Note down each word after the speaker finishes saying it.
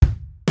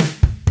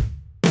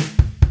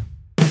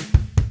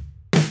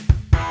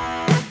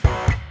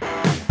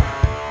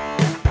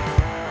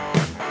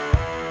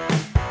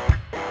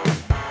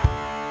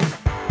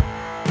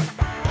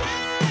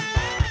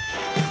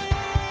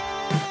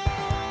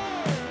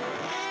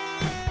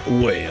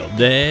Well,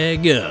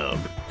 daggum.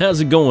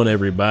 How's it going,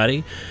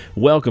 everybody?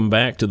 Welcome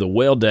back to the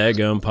Well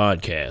Daggum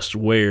podcast,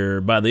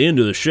 where by the end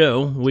of the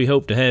show, we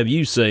hope to have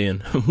you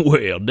saying,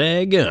 well,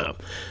 daggum.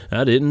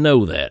 I didn't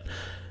know that.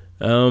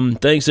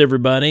 Thanks,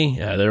 everybody.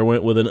 There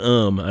went with an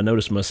I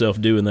noticed myself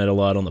doing that a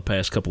lot on the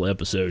past couple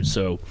episodes,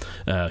 so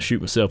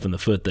shoot myself in the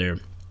foot there.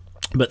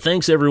 But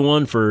thanks,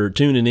 everyone, for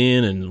tuning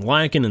in and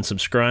liking and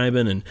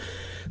subscribing and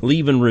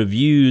leaving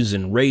reviews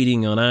and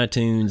rating on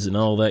iTunes and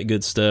all that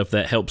good stuff.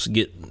 That helps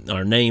get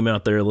our name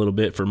out there a little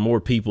bit for more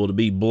people to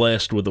be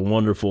blessed with the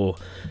wonderful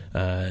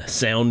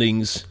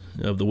soundings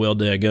of the Well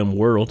Daggum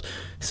world.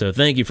 So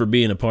thank you for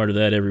being a part of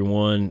that,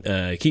 everyone.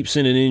 Keep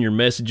sending in your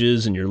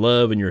messages and your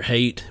love and your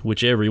hate,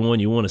 whichever one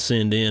you want to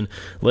send in.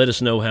 Let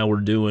us know how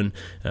we're doing.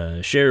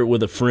 Share it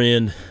with a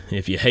friend.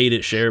 If you hate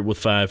it, share it with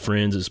 5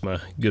 friends, as my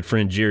good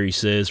friend Jerry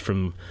says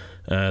from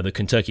the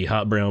Kentucky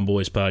Hot Brown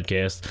Boys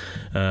podcast.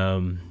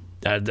 I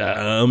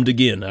ummed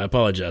again. I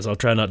apologize. I'll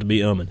try not to be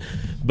umming.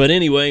 But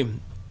anyway,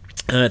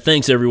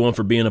 thanks, everyone,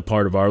 for being a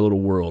part of our little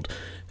world.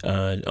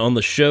 On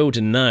the show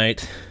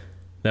tonight...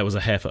 That was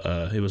a half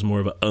it was more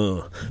of a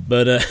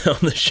But on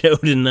the show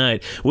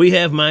tonight, we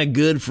have my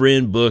good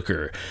friend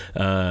Booker.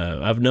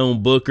 I've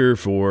known Booker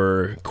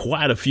for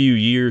quite a few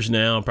years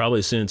now,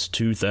 probably since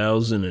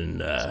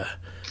 2001,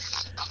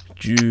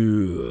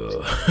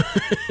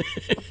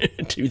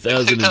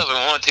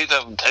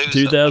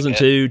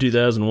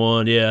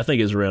 2001. Yeah, I think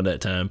it was around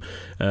that time.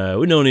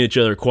 We've known each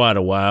other quite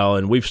a while,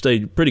 and we've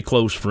stayed pretty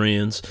close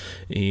friends,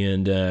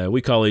 and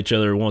we call each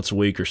other once a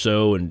week or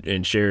so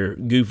and share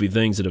goofy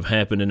things that have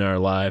happened in our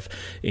life.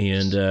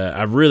 And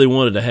I really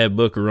wanted to have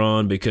Booker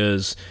on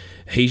because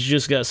he's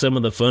just got some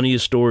of the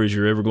funniest stories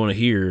you're ever going to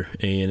hear,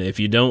 and if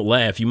you don't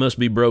laugh, you must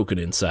be broken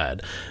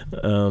inside.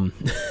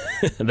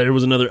 There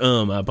was another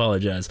I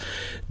apologize.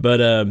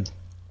 But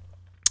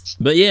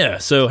yeah,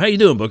 so how you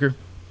doing, Booker?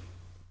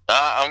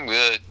 I'm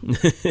good.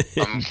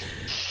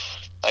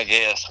 I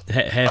guess.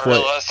 Halfway. I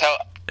realized how...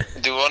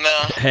 Do I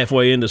now?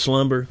 Halfway into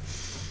slumber?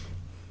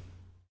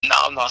 No,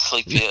 I'm not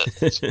asleep yet.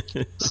 It's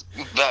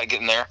about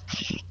getting there.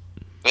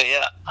 But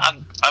yeah, I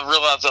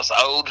realized I was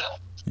old.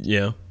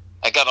 Yeah.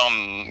 I got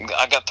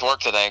to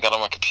work today. I got on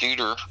my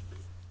computer,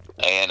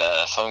 and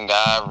some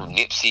guy,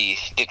 Nipsey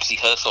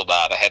Hussle,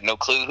 died. I had no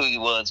clue who he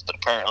was, but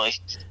apparently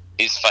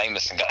he's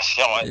famous and got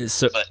shot.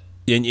 So,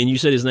 and you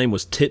said his name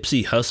was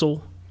Tipsy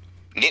Hussle?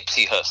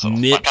 Nipsey Hussle.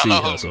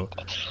 Hussle.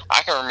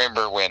 I can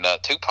remember when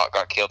Tupac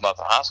got killed, not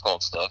in high school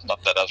and stuff.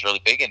 Not that I was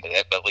really big into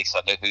that, but at least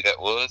I knew who that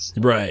was.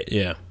 Right.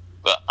 Yeah.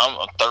 But I'm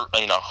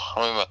in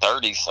my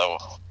 30s, so.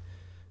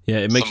 Yeah,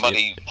 it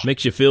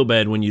makes you feel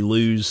bad when you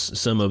lose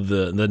some of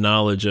the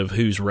knowledge of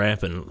who's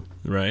rapping,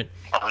 right?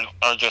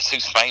 Or just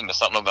who's famous,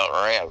 something about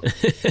rap.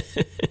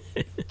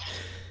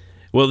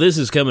 Well, this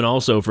is coming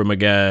also from a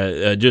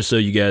guy, just so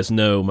you guys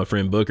know, my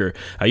friend Booker.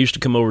 I used to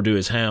come over to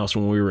his house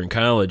when we were in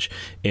college,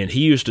 and he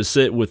used to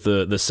sit with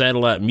the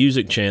satellite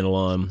music channel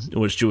on,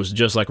 which was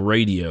just like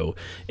radio,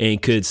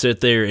 and could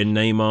sit there and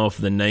name off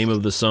the name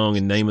of the song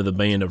and name of the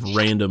band of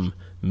random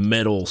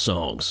metal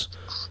songs.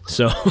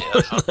 So,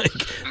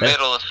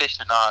 metal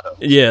aficionado.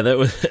 Yeah,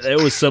 that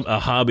was a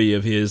hobby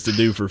of his to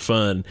do for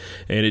fun,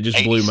 and it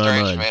just blew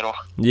my mind. Metal.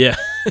 Yeah,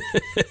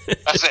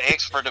 I was an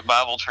expert at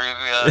Bible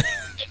trivia and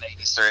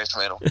 80s thrash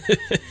metal.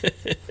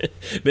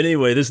 But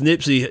anyway, this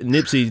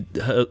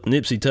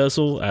Nipsey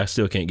Tussle, I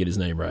still can't get his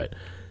name right.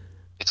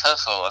 It's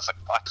Hustle. It's like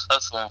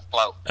Hustle and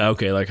Flow.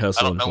 Okay, like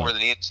Hustle. I don't know where the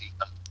Nipsey.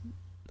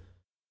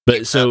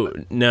 But so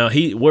now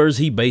where's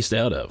he based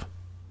out of?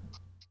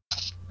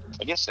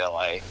 I guess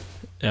L.A.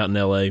 Out in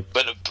L.A.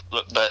 But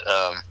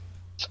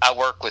I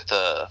work with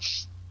I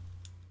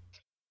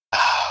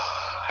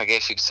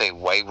guess you could say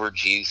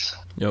wayward youth.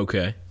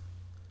 Okay.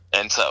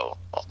 And so,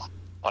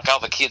 like, all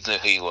the kids knew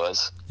who he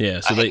was.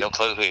 Yeah. So I had no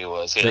clue who he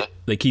was. Yeah.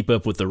 They keep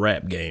up with the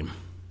rap game.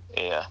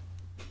 Yeah.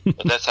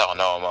 But that's how I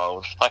know I'm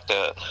old. Like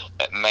that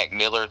Mac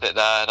Miller that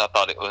died, I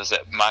thought it was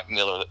that Mike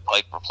Miller that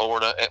played for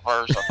Florida at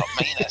first. I thought,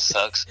 man, that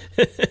sucks.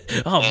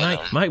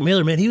 Mike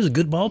Miller, man, he was a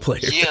good ball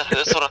player. Yeah,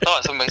 that's what I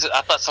thought.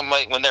 I thought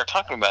somebody, when they were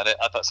talking about it,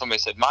 I thought somebody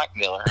said Mike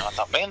Miller. And I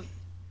thought, man,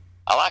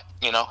 I like,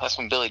 that's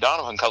when Billy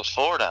Donovan coached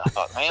Florida. I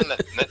thought, man,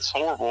 that's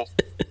horrible.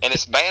 And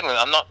it's bad when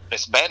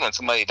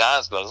somebody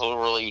dies, but I was a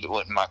little relieved it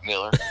wasn't Mike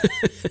Miller.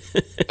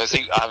 Because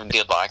I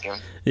did like him.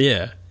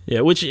 Yeah.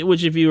 Yeah, which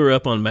if you were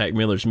up on Mac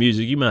Miller's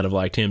music, you might have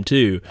liked him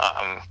too.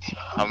 I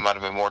might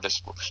have been more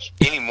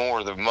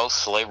anymore. The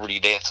most celebrity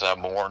deaths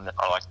I've born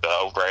are like the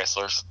old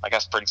wrestlers. Like, I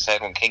was pretty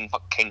sad when King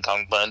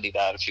Kong Bundy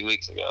died a few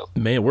weeks ago.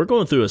 Man, we're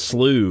going through a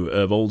slew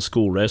of old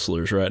school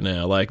wrestlers right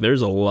now. Like,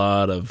 there's a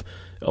lot of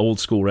old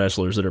school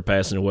wrestlers that are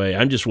passing away.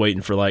 I'm just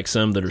waiting for like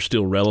some that are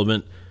still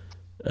relevant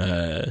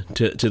to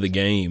the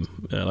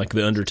game, like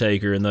the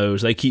Undertaker and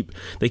those. They keep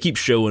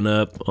showing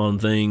up on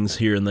things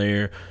here and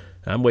there.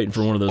 I'm waiting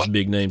for one of those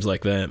big names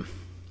like that.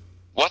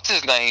 What's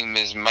his name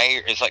is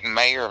mayor? It's like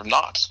mayor of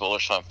Knoxville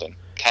or something.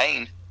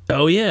 Kane.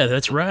 Oh yeah,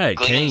 that's right.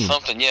 Glenn Kane.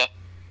 Something, yeah.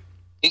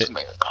 He's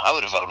mayor. I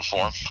would have voted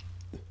for him.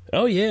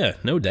 Oh, yeah,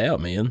 no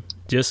doubt, man.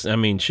 Just, I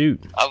mean,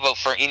 shoot. I'll vote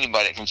for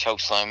anybody that can choke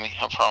slam me.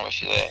 I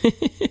promise you that.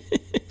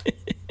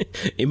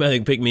 Anybody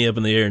can pick me up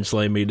in the air and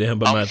slam me down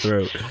by my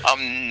throat.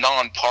 I'm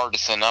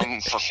nonpartisan.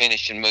 I'm for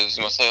finishing moves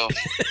myself.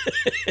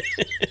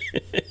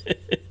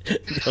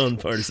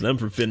 Nonpartisan. I'm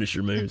for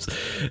finisher moves.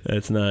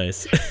 That's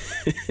nice.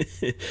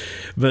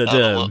 But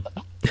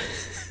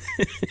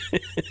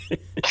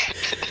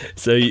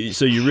so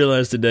you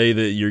realize today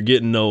that you're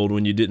getting old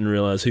when you didn't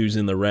realize who's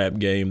in the rap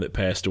game that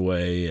passed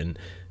away, and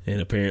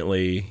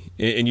apparently,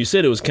 and you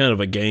said it was kind of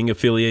a gang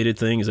affiliated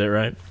thing. Is that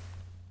right?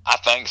 I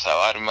think so.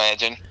 I'd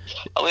imagine.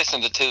 I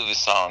listened to 2 of his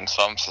songs,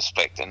 so I'm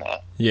suspecting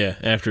that. Yeah.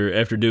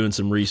 After doing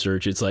some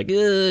research, it's like,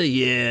 yeah,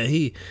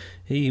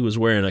 he was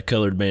wearing a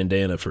colored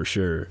bandana for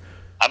sure.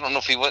 I don't know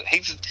if he was.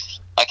 He's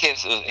like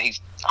he's. I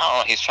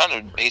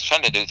don't know. He's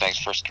trying to do things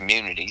for his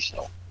community.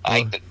 So I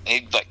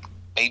hate that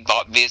he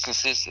bought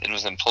businesses and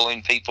was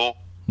employing people.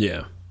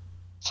 Yeah.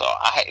 So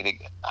I hate it.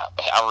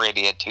 I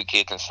already had 2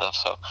 kids and stuff.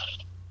 So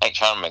I ain't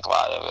trying to make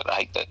light of it. I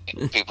hate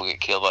that people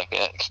get killed like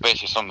that,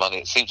 especially somebody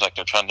that seems like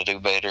they're trying to do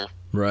better.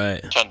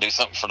 Right. Trying to do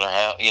something for their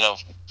house. You know,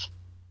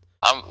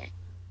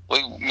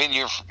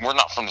 we're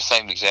not from the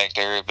same exact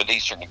area, but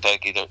Eastern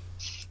Kentucky,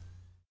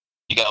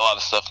 you got a lot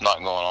of stuff not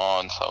going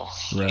on. So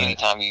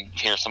anytime you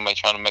hear somebody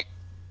trying to make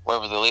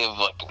wherever they live,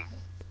 like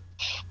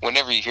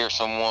whenever you hear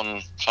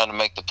someone trying to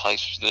make the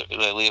place that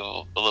they live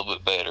a little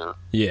bit better.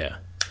 Yeah.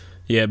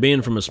 Yeah,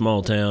 being from a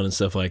small town and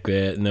stuff like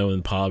that,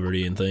 knowing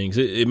poverty and things,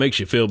 it makes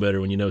you feel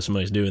better when you know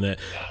somebody's doing that.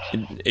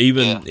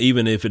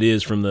 Even if it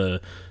is from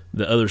the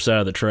other side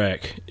of the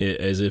track,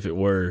 as if it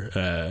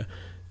were,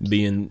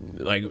 being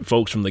like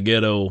folks from the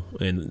ghetto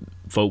and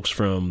folks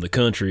from the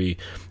country,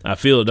 I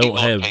feel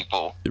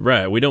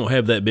we don't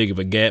have that big of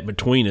a gap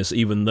between us,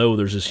 even though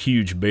there's this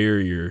huge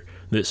barrier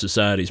that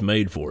society's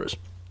made for us.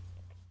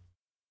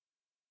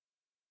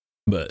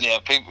 But yeah,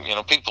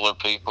 people are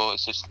people.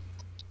 It's just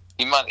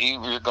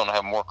you're going to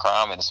have more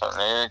crime in a certain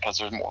area because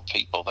there's more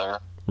people there.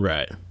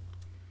 Right.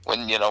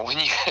 When you live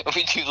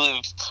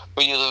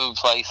in a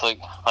place like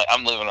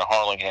I'm living in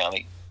Harlan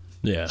County.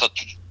 Yeah. So,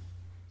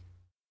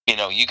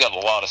 you got a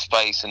lot of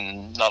space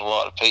and not a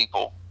lot of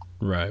people.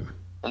 Right.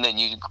 And then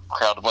you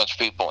crowd a bunch of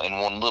people in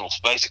one little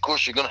space. Of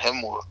course, you're going to have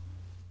more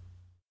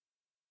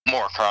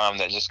crime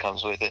that just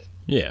comes with it.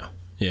 Yeah.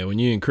 Yeah. When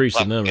you increase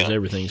the numbers,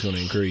 everything's going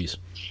to increase.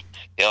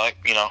 Yeah,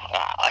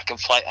 I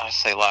complain. I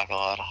say like a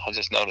lot. I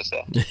just noticed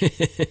that.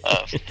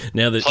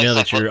 Now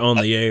that you're on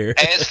the air.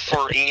 As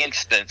for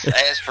instance,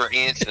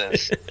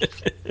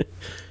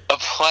 a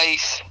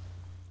place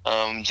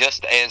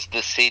just as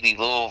the city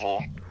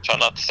Louisville. Try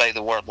not to say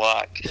the word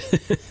like.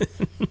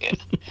 Yeah.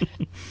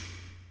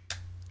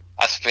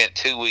 I spent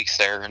 2 weeks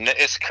there, and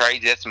it's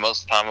crazy. That's the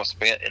most time I've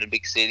spent in a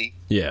big city.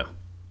 Yeah.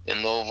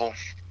 In Louisville,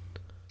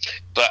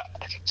 but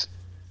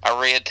I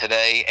read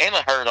today, and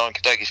I heard on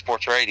Kentucky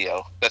Sports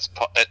Radio. It's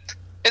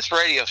a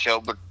radio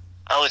show, but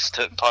I listen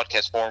to it in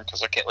podcast form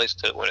because I can't listen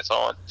to it when it's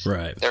on.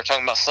 Right. They're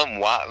talking about some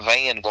white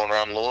van going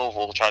around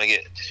Louisville trying to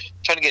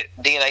get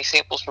DNA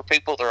samples for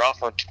people. They're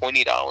offering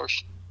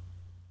 $20.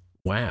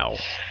 Wow.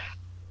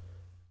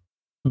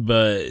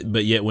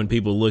 But yet when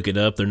people look it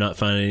up, they're not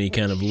finding any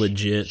kind of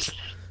legit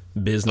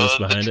business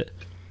behind it.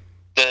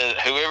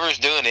 Whoever's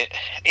doing it,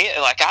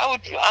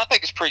 I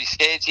think it's pretty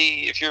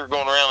sketchy if you're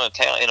going around a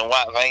town in a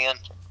white van.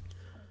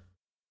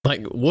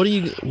 Like, what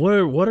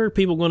are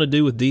people going to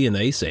do with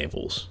DNA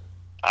samples?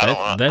 I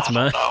don't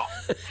know.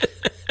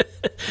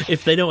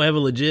 If they don't have a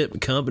legit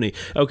company,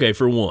 okay,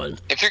 for one.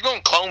 If you're going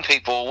to clone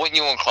people, wouldn't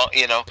you want to clone?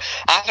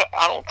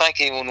 I don't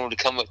think anyone would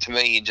come up to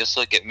me and just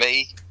look at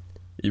me.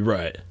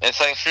 Right. And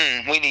say,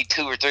 we need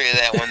 2 or 3 of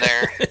that one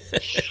there.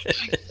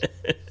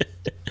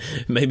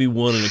 Maybe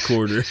 1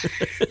 1/4.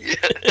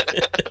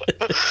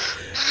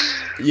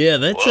 Yeah,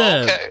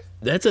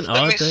 that's an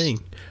odd thing.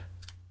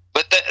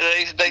 But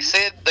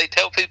they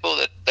tell people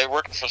that they're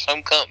working for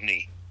some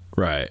company,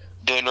 right,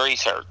 doing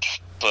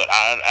research. But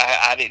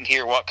I didn't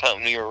hear what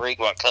company or read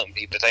what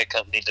company, but that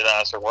company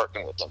denies they're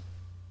working with them.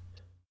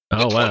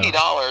 Oh, wow.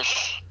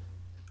 $20.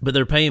 But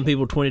they're paying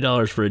people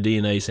 $20 for a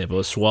DNA sample,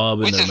 a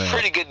swab in their mouth. Which is a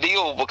pretty good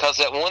deal because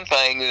that one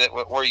thing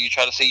where you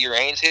try to see your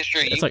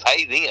ancestry,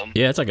 pay them.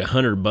 Yeah, it's like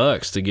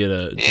 $100 to get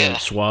to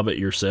swab it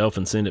yourself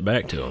and send it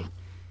back to them.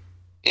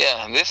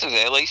 Yeah, this is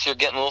at least you're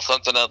getting a little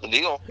something out of the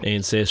deal.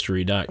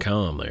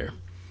 Ancestry.com there.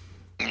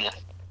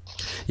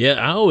 Yeah,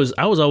 I was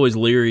always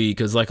leery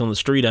because, like, on the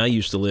street I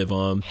used to live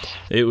on,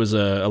 it was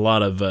a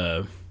lot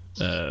of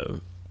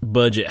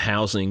budget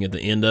housing at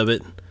the end of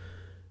it.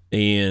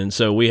 And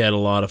so we had a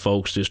lot of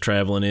folks just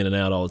traveling in and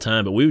out all the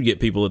time. But we would get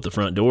people at the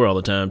front door all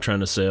the time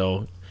trying to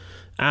sell,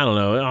 I don't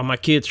know, my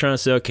kid's trying to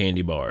sell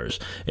candy bars.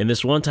 And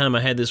this one time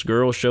I had this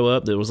girl show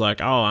up that was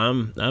like,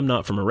 I'm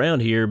not from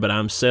around here, but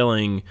I'm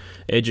selling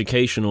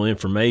educational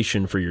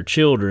information for your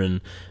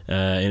children,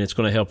 and it's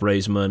going to help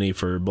raise money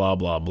for blah,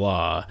 blah,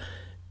 blah.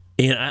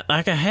 And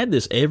I had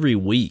this every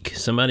week.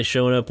 Somebody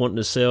showing up wanting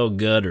to sell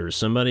gutters.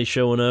 Somebody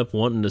showing up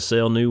wanting to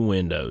sell new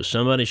windows.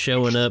 Somebody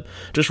showing up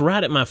just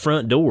right at my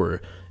front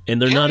door. And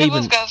they're not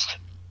even...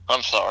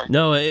 I'm sorry.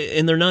 No,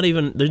 and they don't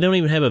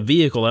even have a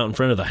vehicle out in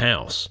front of the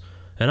house.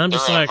 And I'm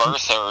just They're in like, a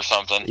Versa or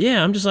something.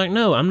 yeah, I'm just like,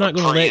 no, I'm not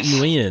going to let Prius.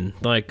 you in.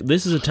 Like,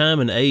 this is a time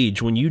and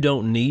age when you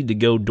don't need to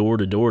go door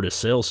to door to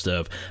sell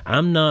stuff.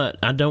 I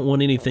don't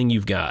want anything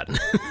you've got. Did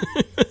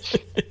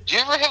you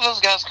ever have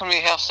those guys come to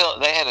your house?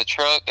 They had a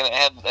truck and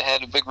they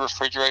had a big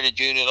refrigerated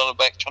unit on the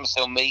back trying to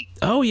sell meat.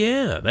 Oh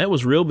yeah, that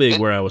was real big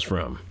where I was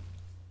from.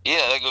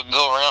 Yeah, they go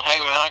around. Hey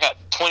man, I got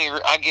 20.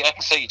 I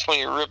can sell you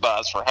 20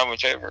 ribeyes for how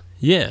much ever.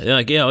 Yeah,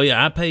 like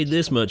I paid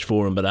this much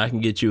for them, but I can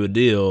get you a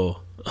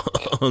deal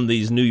on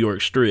these New York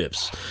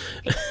strips.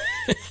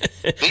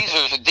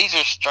 These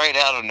are straight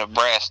out of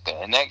Nebraska,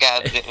 and that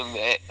guy.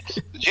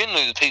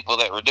 Generally, the people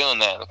that were doing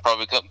that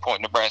probably couldn't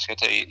point Nebraska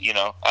to you,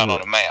 out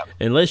on a map.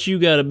 Unless you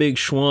got a big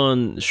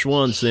Schwann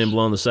symbol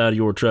on the side of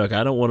your truck,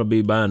 I don't want to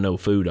be buying no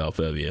food off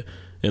of you.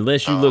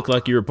 Unless you look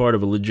like you're a part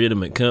of a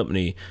legitimate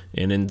company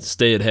and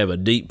instead have a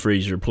deep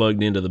freezer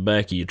plugged into the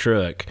back of your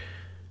truck,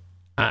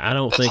 I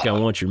don't think I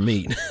want your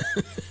meat.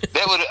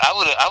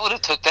 I would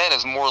have took that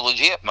as more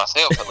legit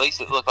myself. At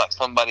least it looked like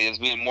somebody that's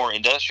being more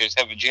industrious,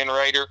 have a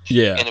generator,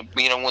 and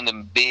one of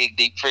them big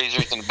deep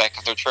freezers in the back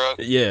of their truck.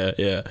 Yeah.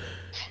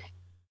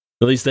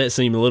 At least that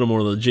seemed a little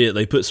more legit.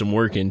 They put some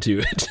work into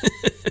it.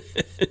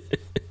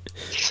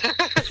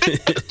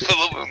 A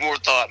little bit more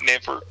thought and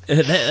effort.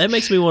 That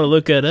makes me want to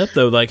look that up,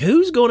 though. Like,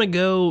 who's going to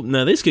go...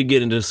 Now, this could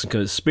get into some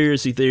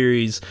conspiracy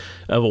theories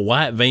of a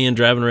white van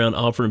driving around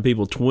offering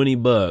people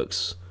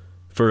 $20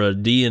 for a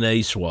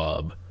DNA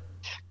swab.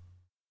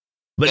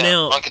 But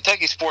now... On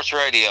Kentucky Sports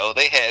Radio,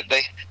 they had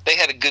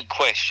a good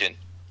question.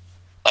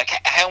 Like,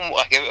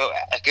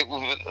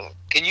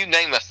 can you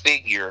name a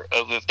figure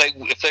of if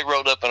they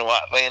rolled up in a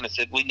white van and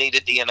said, we need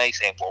a DNA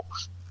sample?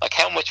 Like,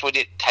 how much would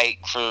it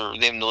take for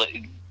them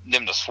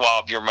to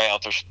swab your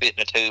mouth or spit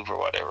in a tube or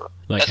whatever?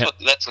 Like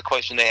that's the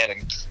question they had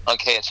on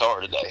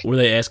KSR today. Were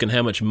they asking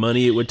how much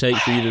money it would take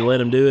for you to let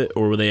them do it,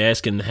 or were they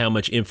asking how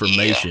much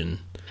information?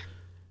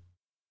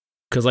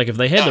 Because like if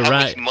they had the how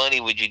right much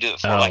money would you do it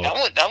for? Oh. Like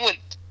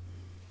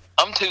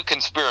I'm too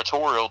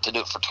conspiratorial to do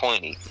it for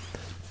 20.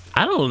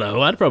 I don't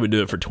know. I'd probably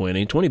do it for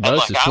 20.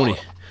 $20 is 20.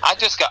 I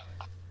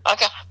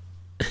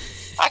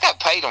got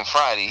paid on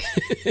Friday.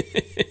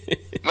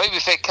 Maybe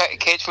if they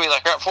catch me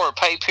like right before a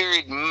pay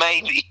period,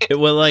 maybe.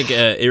 Well, like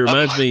it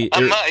reminds me.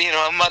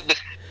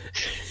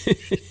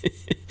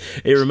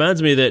 It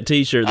reminds me of that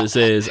T-shirt that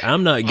says,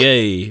 "I'm not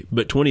gay,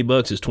 but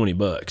 $20 is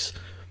 $20."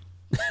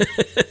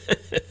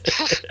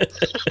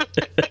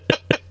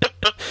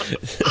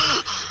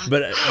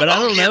 but I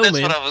don't know, that's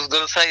man. That's what I was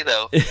gonna say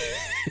though.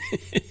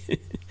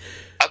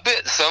 I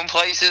bet some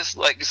places,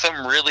 like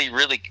some really,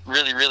 really,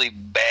 really, really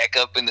back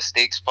up in the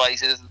sticks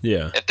places,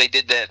 if they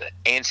did that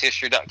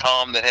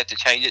Ancestry.com, they'd have to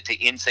change it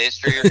to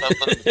Ancestry or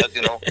something because,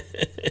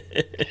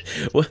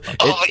 well,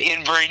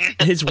 inbreeding.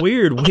 It's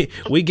weird.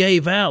 We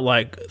gave out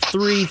like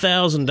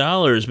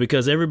 $3,000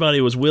 because everybody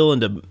was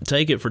willing to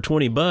take it for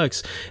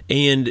 $20,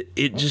 and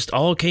it just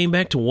all came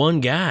back to one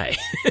guy.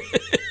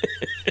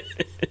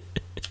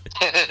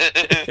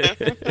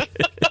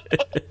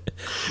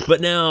 But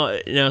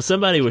now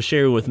somebody was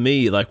sharing with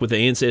me, like with the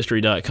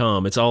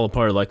Ancestry.com, it's all a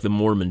part of like the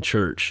Mormon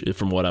church,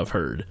 from what I've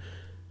heard.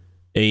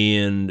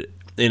 And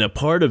a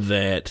part of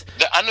that,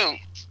 I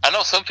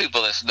know some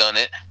people that's done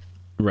it.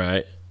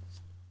 Right.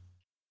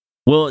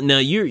 Well, now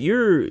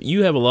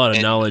you have a lot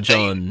of knowledge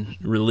on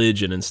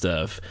religion and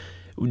stuff.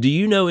 Do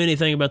you know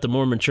anything about the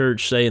Mormon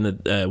church saying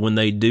that when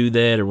they do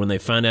that, or when they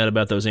find out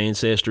about those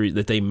ancestries,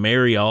 that they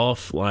marry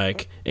off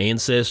like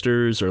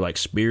ancestors or like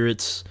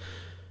spirits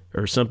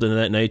or something of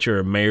that nature,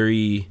 or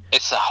marry?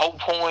 It's the whole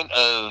point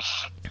of,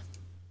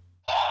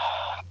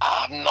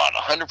 I'm not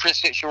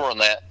 100% sure on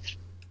that,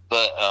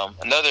 but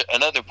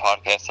another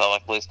podcast I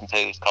like to listen to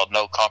is called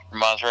No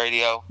Compromise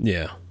Radio.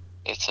 Yeah.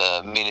 It's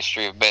a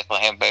ministry of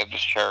Bethlehem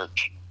Baptist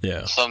Church.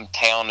 Yeah. Some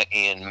town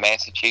in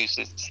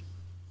Massachusetts.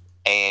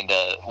 And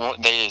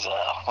there's,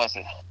 what's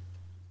it?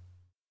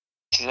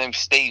 His name's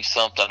Steve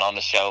something on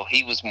the show.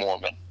 He was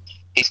Mormon.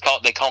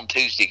 They call him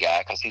Tuesday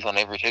Guy because he's on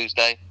every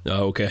Tuesday.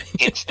 Oh, okay.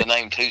 It's the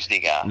name Tuesday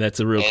Guy. That's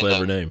a real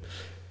clever name.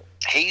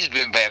 He's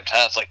been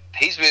baptized like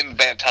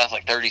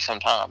 30 some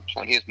times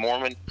when he was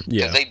Mormon.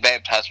 Yeah. Because they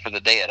baptize for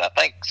the dead, I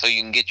think, so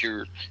you can get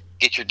your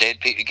dead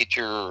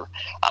people,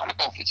 I don't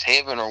know if it's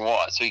heaven or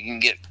what, so you can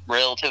get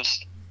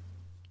relatives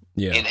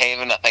in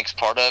heaven, I think is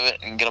part of it,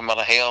 and get them out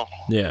of hell.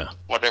 Yeah.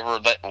 Whatever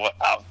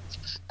I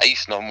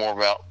used to know more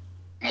about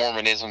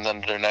Mormonism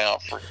than I do now.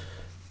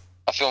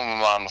 I fill my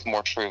mind with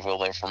more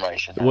trivial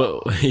information.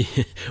 Well,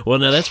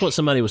 now that's what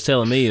somebody was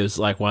telling me is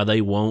like why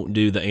they won't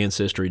do the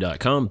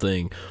Ancestry.com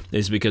thing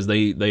is because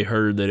they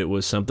heard that it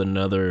was something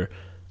other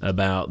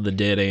about the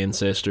dead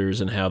ancestors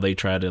and how they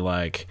try to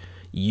like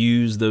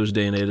use those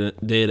dead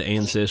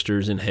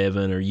ancestors in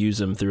heaven or use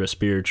them through a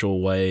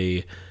spiritual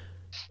way.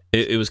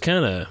 It was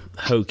kind of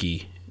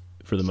hokey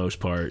for the most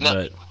part.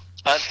 No,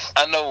 but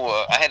I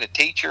know I had a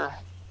teacher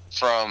he's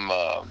from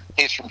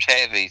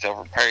Chavies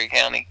over in Perry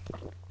County.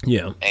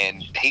 Yeah.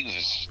 And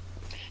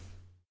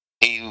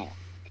he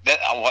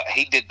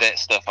he did that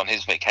stuff on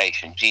his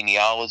vacation,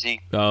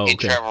 genealogy. Oh, okay. He'd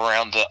travel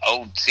around to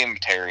old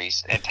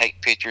cemeteries and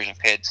take pictures of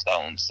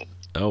headstones.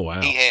 Oh,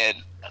 wow. He had,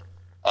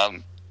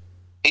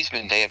 he's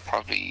been dead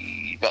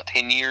probably about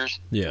 10 years.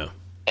 Yeah.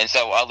 And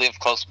so I lived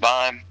close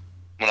by him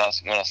when I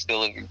still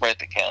lived in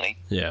Breathitt County.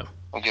 Yeah.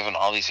 I'm giving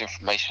all these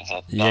information.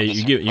 Yeah,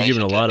 you're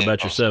giving a lot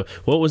about yourself.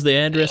 What was the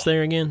address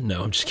there again?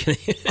 No, I'm just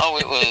kidding. Oh,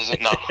 it was,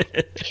 no.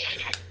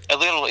 A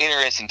little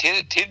interesting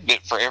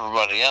tidbit for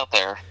everybody out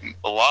there.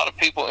 A lot of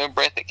people in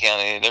Breathitt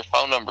County, their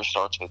phone number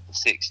starts with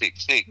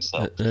 666.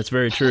 So. That's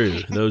very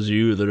true. Those of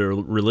you that are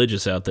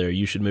religious out there,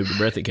 you should move to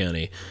Breathitt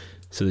County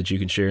so that you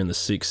can share in the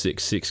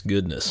 666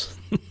 goodness.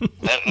 It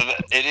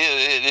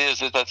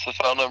is. That's the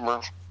phone number.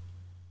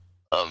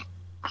 I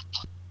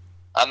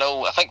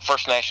think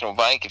First National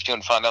Bank, if you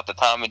want to find out the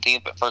time and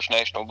temp at First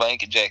National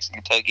Bank in Jackson,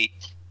 Kentucky,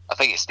 I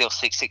think it's still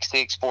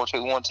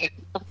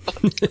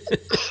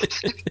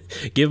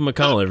 666-4212. Give them a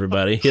call,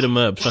 everybody. Hit them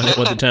up. Find out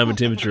what the time and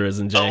temperature is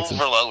in Jackson.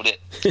 Overload it.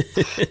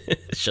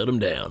 Shut them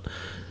down.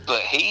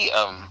 But he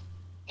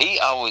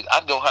always,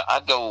 I'd go,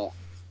 I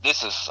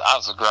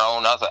was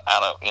grown, I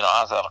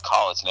was out of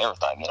college and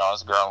everything, I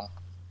was grown,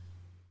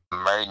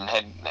 married and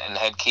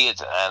had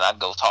kids, and I'd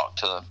go talk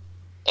to him.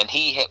 And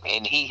he had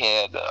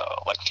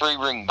like 3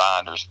 ring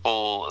binders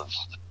full of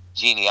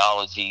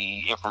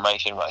genealogy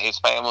information about his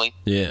family.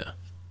 Yeah.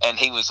 And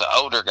he was an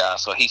older guy,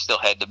 so he still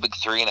had the big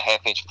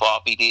 3.5-inch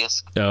floppy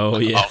disk. Oh,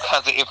 yeah. All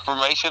kinds of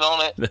information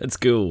on it. That's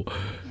cool.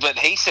 But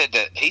he said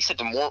that he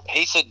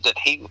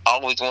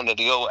always wanted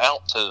to go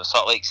out to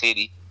Salt Lake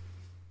City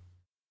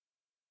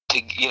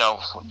to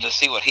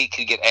see what he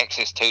could get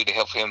access to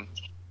help him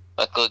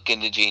look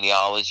into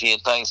genealogy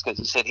and things, because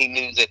he said he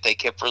knew that they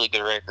kept really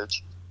good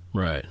records.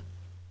 Right.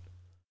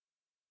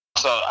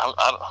 So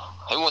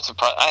it wasn't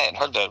surprised. I hadn't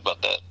heard that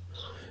about that.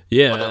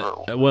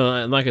 Yeah.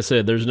 Well, like I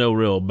said, there's no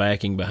real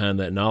backing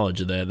behind that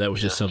knowledge of that. That was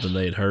just something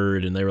they had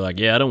heard, and they were like,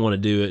 "Yeah, I don't want to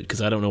do it because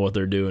I don't know what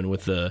they're doing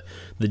with the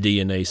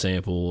DNA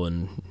sample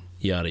and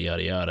yada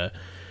yada yada."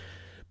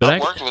 But I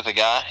worked with a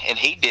guy, and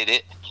he did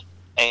it,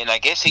 and I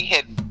guess he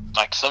had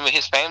like some of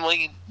his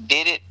family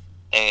did it,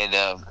 and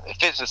if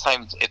it's the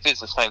same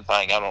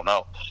thing, I don't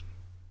know.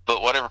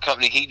 But whatever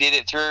company he did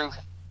it through,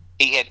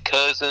 he had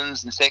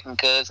cousins and second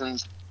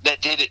cousins that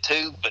did it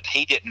too, but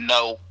he didn't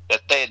know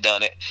that they had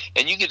done it.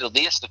 And you get a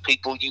list of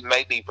people you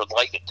may be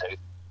related to.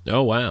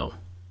 Oh, wow.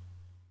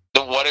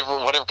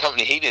 Whatever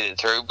company he did it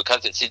through,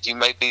 because it said you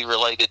may be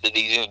related to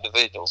these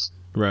individuals.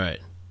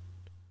 Right.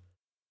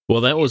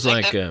 Well, that was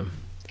like a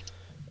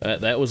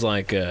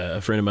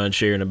friend of mine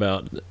sharing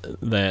about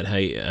that.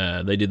 Hey,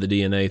 they did the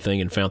DNA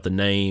thing and found the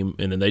name,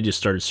 and then they just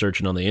started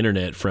searching on the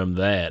internet from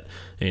that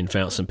and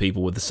found some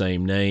people with the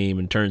same name,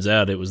 and turns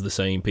out it was the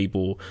same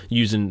people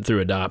using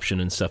through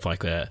adoption and stuff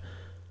like that.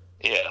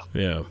 Yeah.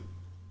 Yeah.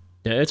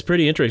 Yeah, it's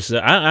pretty interesting.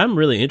 I'm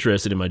really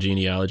interested in my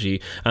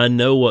genealogy. I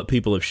know what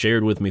people have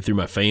shared with me through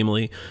my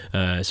family.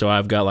 So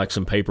I've got like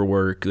some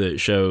paperwork that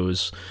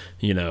shows,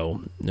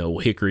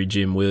 Hickory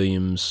Jim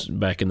Williams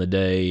back in the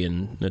day,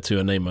 and that's who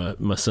I named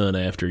my son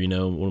after,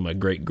 one of my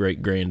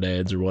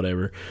great-great-granddads or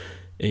whatever.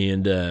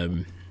 And,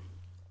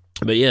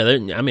 but yeah,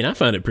 I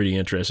find it pretty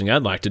interesting.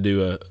 I'd like to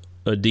do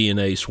a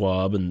DNA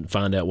swab and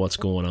find out what's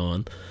going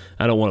on.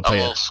 I don't want to pay.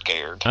 I'm a little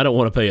scared. I don't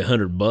want to pay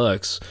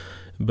 $100.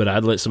 But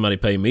I'd let somebody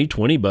pay me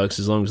 $20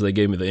 as long as they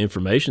gave me the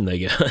information they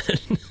got.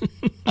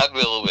 I'd be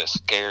a little bit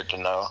scared to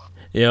know.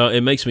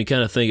 It makes me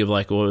kind of think of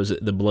like, what was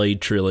it, the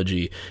Blade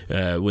trilogy,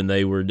 when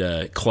they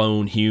would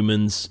clone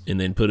humans and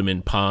then put them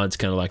in pods,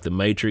 kind of like the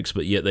Matrix,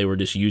 but yet they were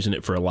just using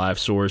it for a life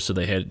source, so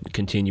they had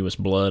continuous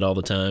blood all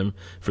the time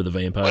for the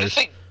vampires. What if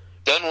they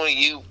done one of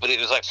you, but it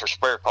was like for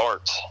spare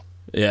parts?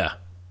 Yeah.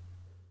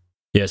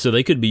 Yeah, so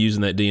they could be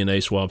using that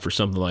DNA swab for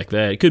something like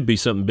that. It could be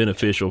something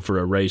beneficial for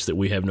a race that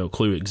we have no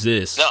clue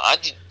exists. No,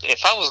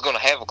 if I was going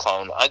to have a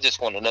clone, I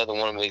just want another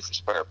one of me for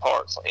spare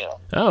parts.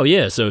 Oh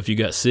yeah, so if you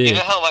got sick, you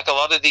know how like a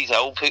lot of these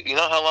old people,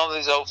 how a lot of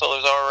these old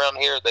fellas are around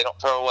here. They don't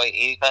throw away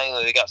anything.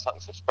 They got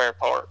something for spare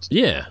parts.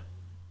 Yeah,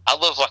 I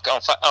love like on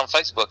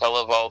Facebook. I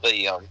love all the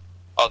yard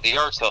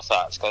sale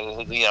sites,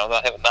 because they have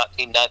a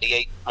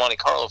 1998 Monte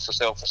Carlo for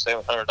sale for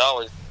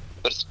 $700.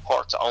 But it's a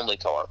parts only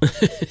car.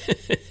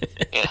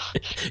 Yeah.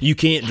 You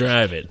can't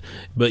drive it,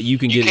 but you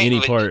can get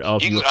any part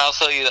off. I'll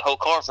sell you the whole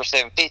car for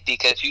 $750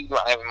 because you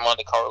might have a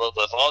Monte Carlo.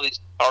 But all these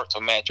parts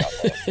will match up.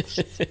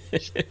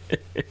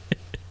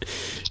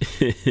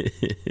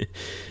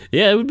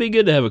 Yeah, it would be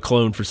good to have a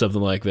clone for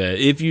something like that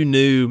if you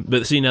knew.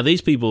 But see, now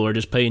these people are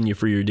just paying you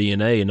for your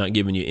DNA and not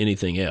giving you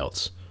anything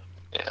else.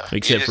 Yeah.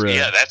 Except for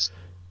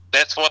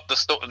that's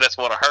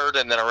what I heard,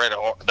 and then I read an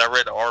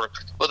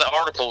article. Well, the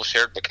article was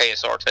shared by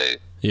KSR too.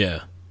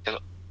 Yeah.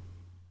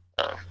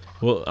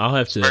 Well, I'll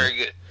have to. Very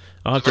good.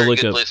 I'll have to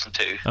look up.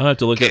 I'll have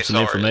to look up some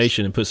KSR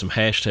information and put some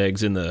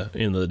hashtags in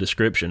the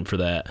description for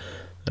that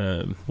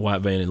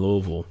white van in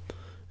Louisville,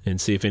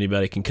 and see if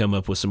anybody can come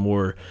up with some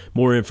more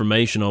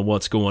information on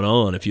what's going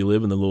on if you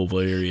live in the Louisville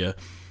area,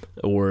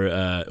 or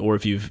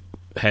if you've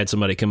had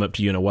somebody come up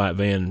to you in a white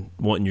van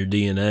wanting your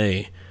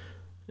DNA.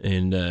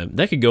 And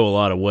that could go a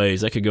lot of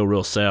ways. That could go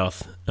real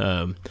south.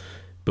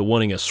 But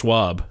wanting a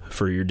swab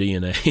for your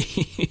DNA.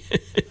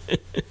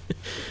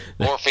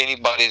 Or if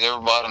anybody's ever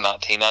bought a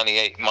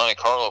 1998 Monte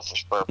Carlo for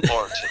spare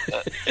parts.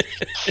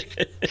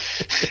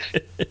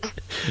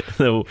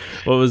 So,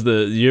 what was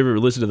you ever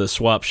listen to the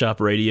Swap Shop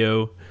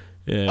radio?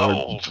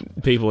 Where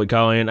people would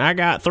call in, I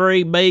got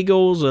 3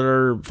 beagles that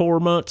are 4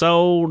 months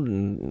old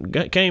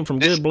and came from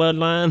good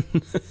bloodline.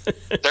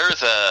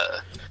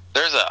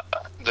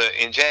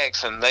 In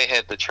Jackson, they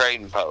had the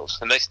trading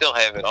post, and they still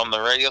have it on the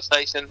radio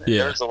station.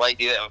 Yeah. There's an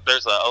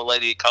old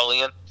lady that call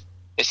in,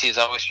 and she's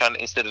always trying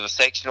to, instead of a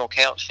sectional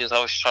couch, she's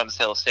always trying to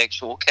sell a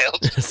sexual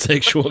couch. A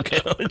sexual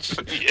couch?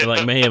 Yeah.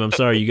 Like, ma'am, I'm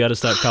sorry, you got to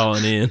stop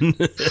calling in.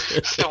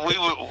 So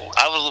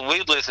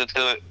we'd listen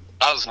to it.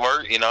 I was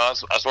working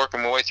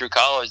my way through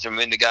college, and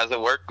then the guys I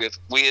worked with,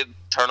 we'd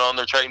turn on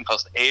their trading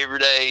post every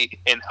day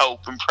and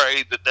hope and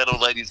pray that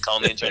old lady's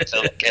calling in trying to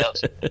sell the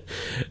couch.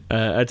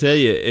 I tell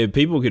you, if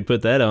people could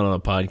put that on a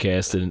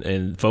podcast,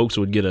 and folks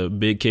would get a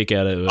big kick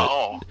out of it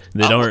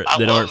that aren't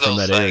from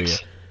that area.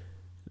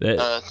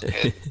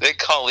 They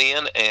call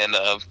in, and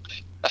a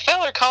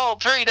fella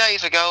called 3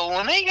 days ago,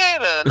 and he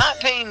had a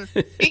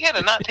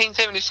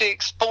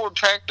 1976 Ford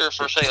tractor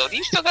for sale.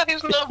 You still got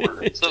his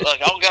number? So, like,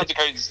 all kinds of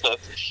crazy stuff.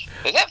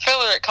 Is that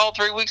fella that called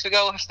 3 weeks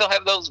ago still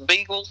have those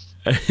beagles?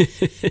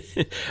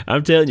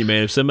 I'm telling you,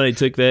 man, if somebody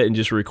took that and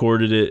just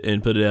recorded it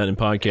and put it out in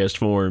podcast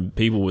form,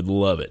 people would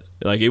love it.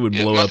 Like, it would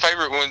blow up. My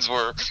favorite ones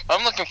were,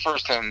 I'm looking for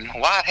some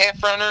white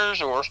half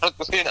runners, or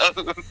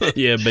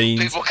yeah,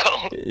 beans. People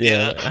call.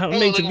 I'm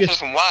looking for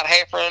some white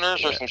half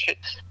runners or some shit.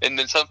 And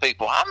then some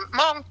people,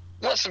 Mom,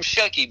 want some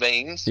shucky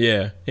beans.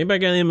 Yeah. Anybody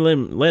got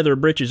them leather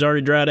britches already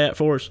dried out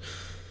for us?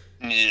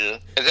 Yeah.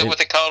 Is that what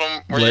they call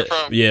them where you're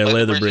from? Yeah,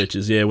 leather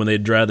britches. Yeah, when they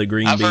dry the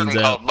green beans out. I've heard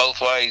them called both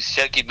ways,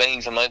 shucky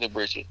beans and leather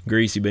britches.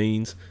 Greasy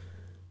beans.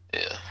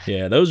 Yeah.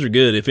 Yeah, those are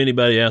good. If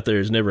anybody out there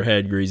has never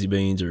had greasy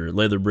beans or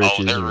leather britches.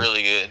 Oh, they're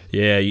really good.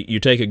 Yeah, you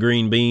take a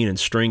green bean and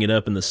string it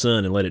up in the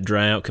sun and let it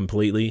dry out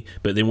completely.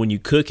 But then when you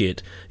cook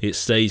it, it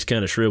stays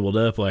kind of shriveled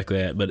up like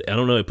that. But I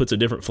don't know, it puts a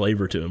different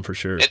flavor to them for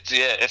sure.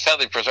 It's how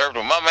they preserved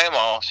them. My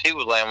mama, she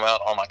would lay them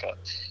out on I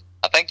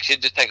think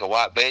she'd just take a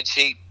white bed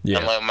sheet and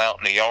lay them out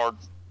in the yard.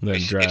 Let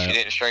them dry if she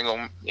didn't string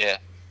them, yeah.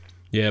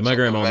 Yeah, my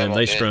grandma and them,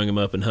 they strung them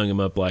up and hung them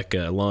up like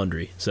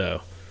laundry.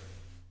 So,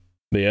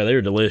 but yeah, they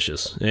were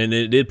delicious, and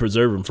it did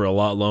preserve them for a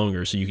lot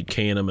longer. So you could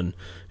can them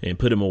and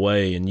put them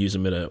away and use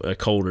them at a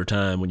colder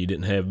time when you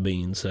didn't have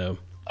beans. So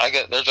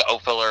there's an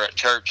old fella at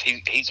church.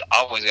 He's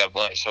always got a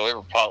bunch. So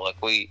every potluck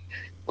we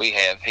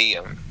have, he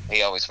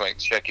always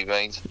makes shucky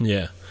beans.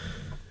 Yeah.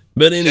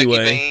 But anyway,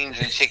 shucky beans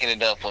and chicken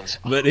and dumplings.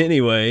 But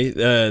anyway,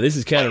 this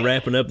is kind of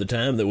wrapping up the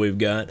time that we've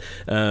got.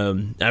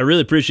 I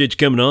really appreciate you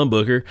coming on,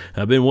 Booker.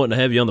 I've been wanting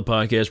to have you on the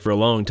podcast for a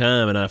long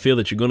time, and I feel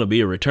that you're going to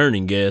be a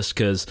returning guest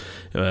because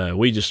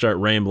we just start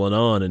rambling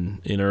on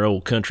in our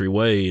old country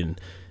way,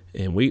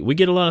 and we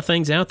get a lot of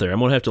things out there. I'm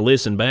going to have to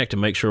listen back to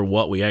make sure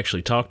what we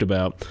actually talked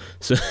about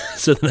so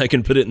that I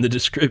can put it in the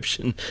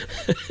description.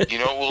 You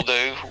know what we'll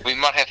do? We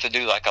might have to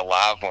do like a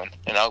live one,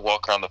 and I'll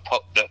walk around down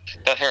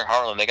here in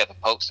Harlan, they got the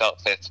Poke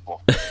Salt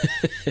Festival.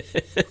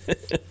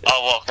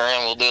 I'll walk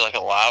around, we'll do like a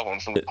live one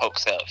from the Poke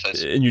Salt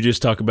Festival. And you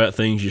just talk about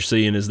things you're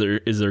seeing as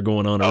they're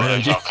going on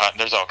around you.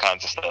 There's all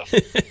kinds of stuff.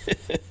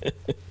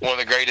 One of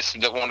the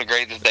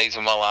greatest days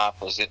of my life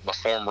was at my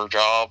former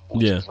job,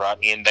 which was right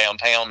in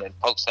downtown, and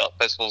Poke Salt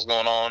Festival was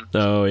going on.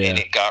 Oh yeah, and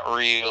it got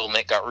real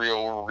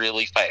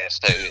really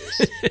fast too.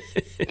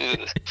 It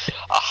was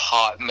a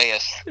hot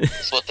mess.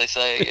 That's what they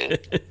say.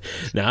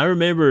 Now I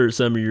remember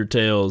some of your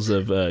tales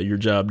of your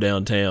job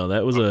downtown.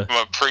 That was my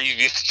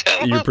previous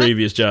job. Your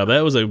previous job.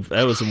 That was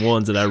some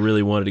ones that I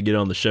really wanted to get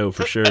on the show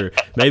for sure.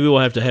 Maybe we'll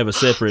have to have a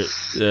separate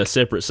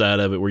side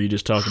of it where you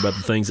just talk about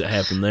the things that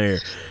happened there.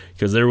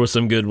 Because there were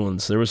some good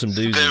ones. There were some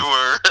doozies. There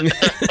were.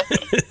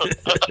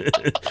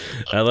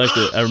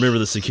 I remember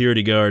the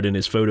security guard in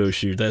his photo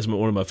shoot. That's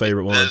one of my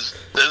favorite ones.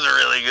 That's a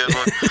really good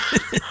one.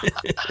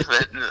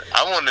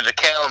 I wanted a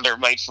calendar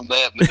made from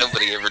that, but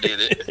nobody ever did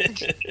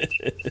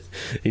it.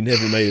 He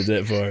never made it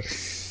that far.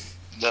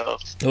 No.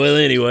 Well,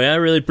 anyway, I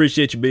really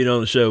appreciate you being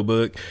on the show,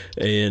 Book,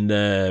 and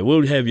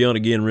we'll have you on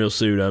again real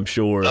soon, I'm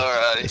sure. All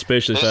right.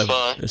 Especially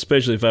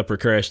if I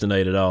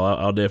procrastinate at all,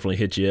 I'll definitely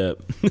hit you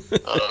up.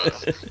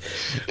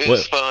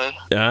 It's fun.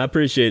 I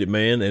appreciate it,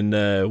 man, and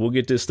we'll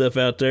get this stuff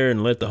out there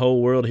and let the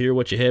whole world hear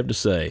what you have to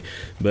say.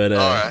 But all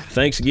right.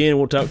 Thanks again.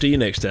 We'll talk to you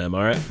next time.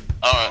 All right.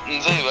 All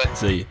right. See you, buddy.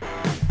 See you.